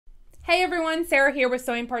Hey everyone, Sarah here with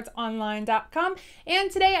sewingpartsonline.com,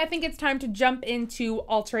 and today I think it's time to jump into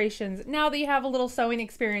alterations now that you have a little sewing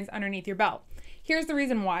experience underneath your belt. Here's the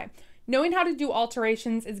reason why. Knowing how to do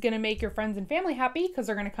alterations is going to make your friends and family happy because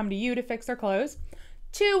they're going to come to you to fix their clothes.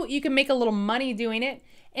 2, you can make a little money doing it.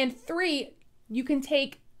 And 3, you can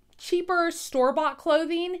take cheaper store-bought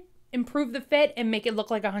clothing, improve the fit, and make it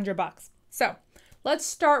look like $100. So let's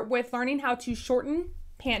start with learning how to shorten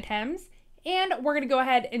pant hems. And we're going to go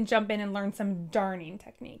ahead and jump in and learn some darning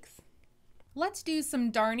techniques. Let's do some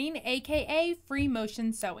darning, aka free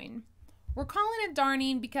motion sewing. We're calling it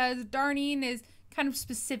darning because darning is kind of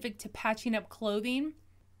specific to patching up clothing.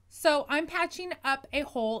 So I'm patching up a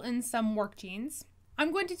hole in some work jeans.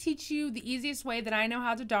 I'm going to teach you the easiest way that I know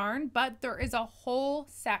how to darn, but there is a whole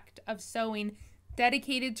sect of sewing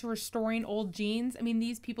dedicated to restoring old jeans. I mean,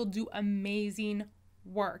 these people do amazing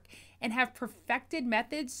work and have perfected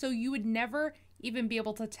methods so you would never even be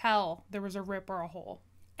able to tell there was a rip or a hole.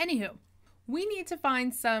 Anywho, we need to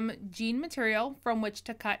find some jean material from which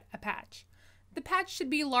to cut a patch. The patch should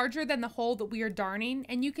be larger than the hole that we are darning,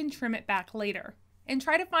 and you can trim it back later. And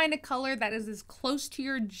try to find a color that is as close to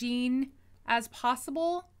your jean as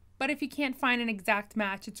possible, but if you can't find an exact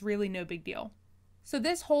match, it's really no big deal. So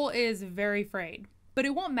this hole is very frayed, but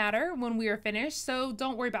it won't matter when we are finished, so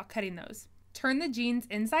don't worry about cutting those. Turn the jeans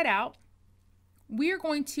inside out. We are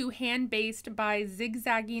going to hand baste by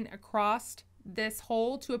zigzagging across this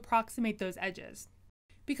hole to approximate those edges.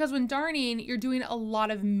 Because when darning, you're doing a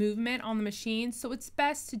lot of movement on the machine, so it's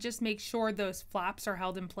best to just make sure those flaps are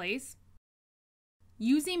held in place.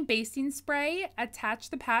 Using basting spray, attach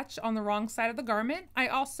the patch on the wrong side of the garment. I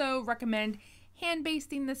also recommend hand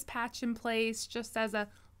basting this patch in place just as a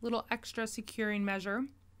little extra securing measure.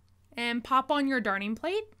 And pop on your darning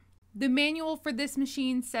plate. The manual for this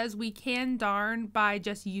machine says we can darn by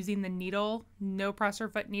just using the needle, no presser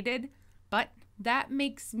foot needed, but that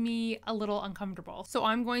makes me a little uncomfortable. So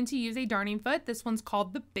I'm going to use a darning foot. This one's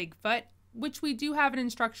called the Big Foot, which we do have an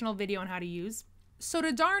instructional video on how to use. So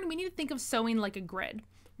to darn, we need to think of sewing like a grid.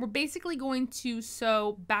 We're basically going to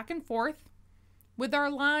sew back and forth with our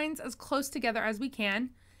lines as close together as we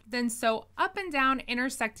can. Then sew up and down,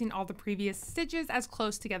 intersecting all the previous stitches as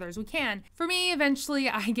close together as we can. For me, eventually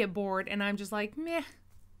I get bored and I'm just like, meh,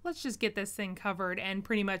 let's just get this thing covered and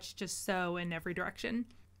pretty much just sew in every direction.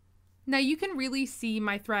 Now you can really see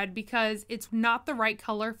my thread because it's not the right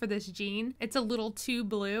color for this jean. It's a little too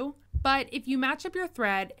blue. But if you match up your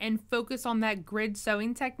thread and focus on that grid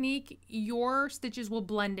sewing technique, your stitches will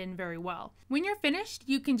blend in very well. When you're finished,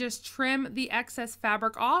 you can just trim the excess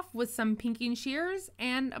fabric off with some pinking shears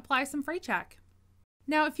and apply some fray check.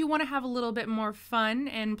 Now, if you want to have a little bit more fun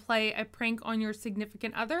and play a prank on your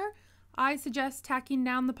significant other, I suggest tacking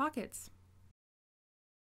down the pockets.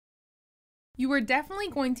 You are definitely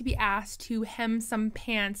going to be asked to hem some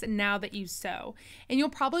pants now that you sew, and you'll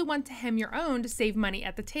probably want to hem your own to save money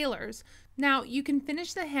at the tailor's. Now, you can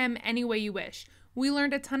finish the hem any way you wish. We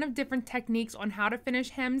learned a ton of different techniques on how to finish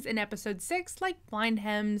hems in episode 6, like blind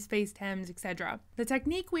hems, faced hems, etc. The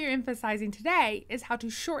technique we are emphasizing today is how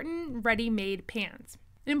to shorten ready-made pants.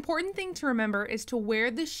 An important thing to remember is to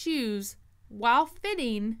wear the shoes while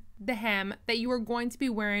fitting the hem that you are going to be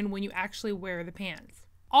wearing when you actually wear the pants.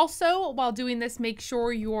 Also, while doing this, make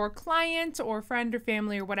sure your client or friend or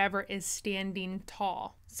family or whatever is standing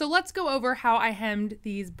tall. So let's go over how I hemmed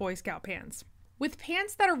these Boy Scout pants. With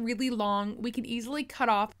pants that are really long, we can easily cut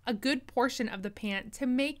off a good portion of the pant to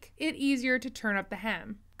make it easier to turn up the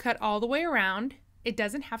hem. Cut all the way around, it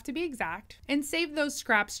doesn't have to be exact, and save those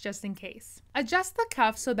scraps just in case. Adjust the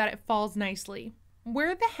cuff so that it falls nicely.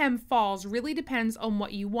 Where the hem falls really depends on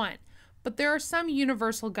what you want, but there are some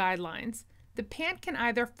universal guidelines. The pant can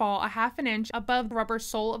either fall a ½ inch above the rubber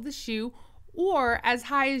sole of the shoe or as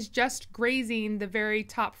high as just grazing the very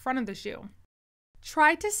top front of the shoe.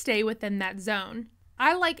 Try to stay within that zone.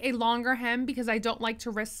 I like a longer hem because I don't like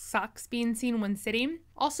to risk socks being seen when sitting.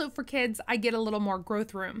 Also for kids, I get a little more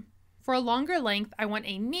growth room. For a longer length, I want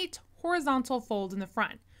a neat horizontal fold in the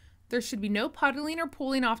front. There should be no puddling or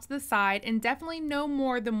pulling off to the side and definitely no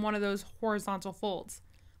more than one of those horizontal folds.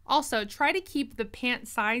 Also, try to keep the pant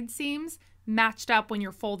side seams matched up when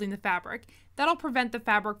you're folding the fabric. That'll prevent the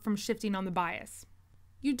fabric from shifting on the bias.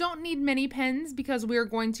 You don't need many pins because we are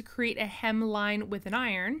going to create a hem line with an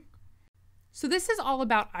iron. So this is all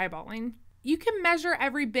about eyeballing. You can measure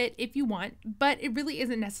every bit if you want, but it really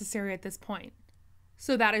isn't necessary at this point.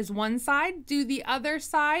 So that is one side, do the other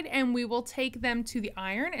side, and we will take them to the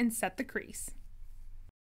iron and set the crease.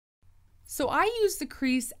 So I use the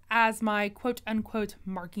crease as my quote-unquote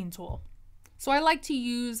marking tool. So I like to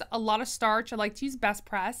use a lot of starch. I like to use Best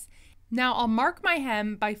Press. Now I'll mark my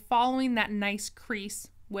hem by following that nice crease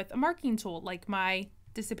with a marking tool, like my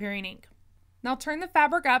disappearing ink. Now turn the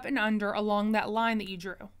fabric up and under along that line that you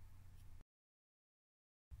drew.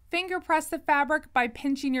 Finger press the fabric by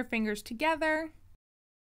pinching your fingers together.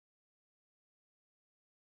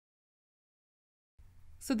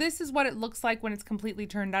 So this is what it looks like when it's completely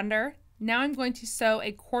turned under. Now I'm going to sew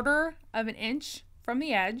 1/4 of an inch from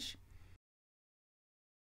the edge.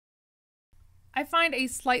 I find a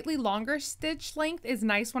slightly longer stitch length is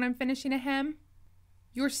nice when I'm finishing a hem.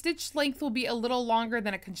 Your stitch length will be a little longer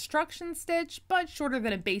than a construction stitch, but shorter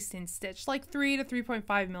than a basting stitch, like 3 to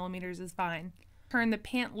 3.5 millimeters is fine. Turn the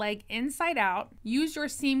pant leg inside out. Use your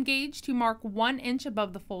seam gauge to mark 1 inch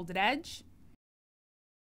above the folded edge.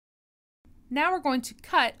 Now we're going to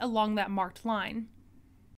cut along that marked line.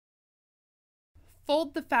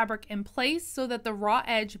 Fold the fabric in place so that the raw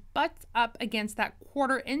edge butts up against that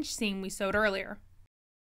 1/4 inch seam we sewed earlier.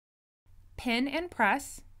 Pin and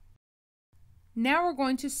press. Now we're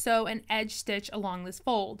going to sew an edge stitch along this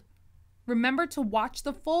fold. Remember to watch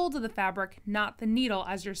the fold of the fabric, not the needle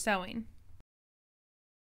as you're sewing.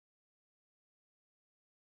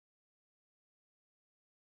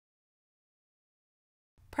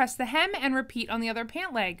 Press the hem and repeat on the other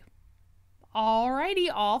pant leg. Alrighty,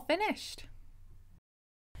 all finished.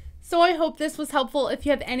 So I hope this was helpful. If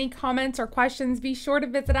you have any comments or questions, be sure to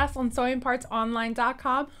visit us on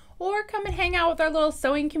sewingpartsonline.com or come and hang out with our little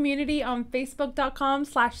sewing community on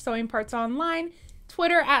facebook.com/sewingpartsonline,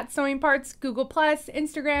 Twitter @sewingparts, Google+,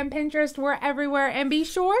 Instagram, Pinterest, we're everywhere. And be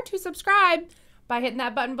sure to subscribe by hitting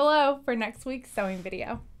that button below for next week's sewing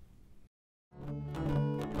video.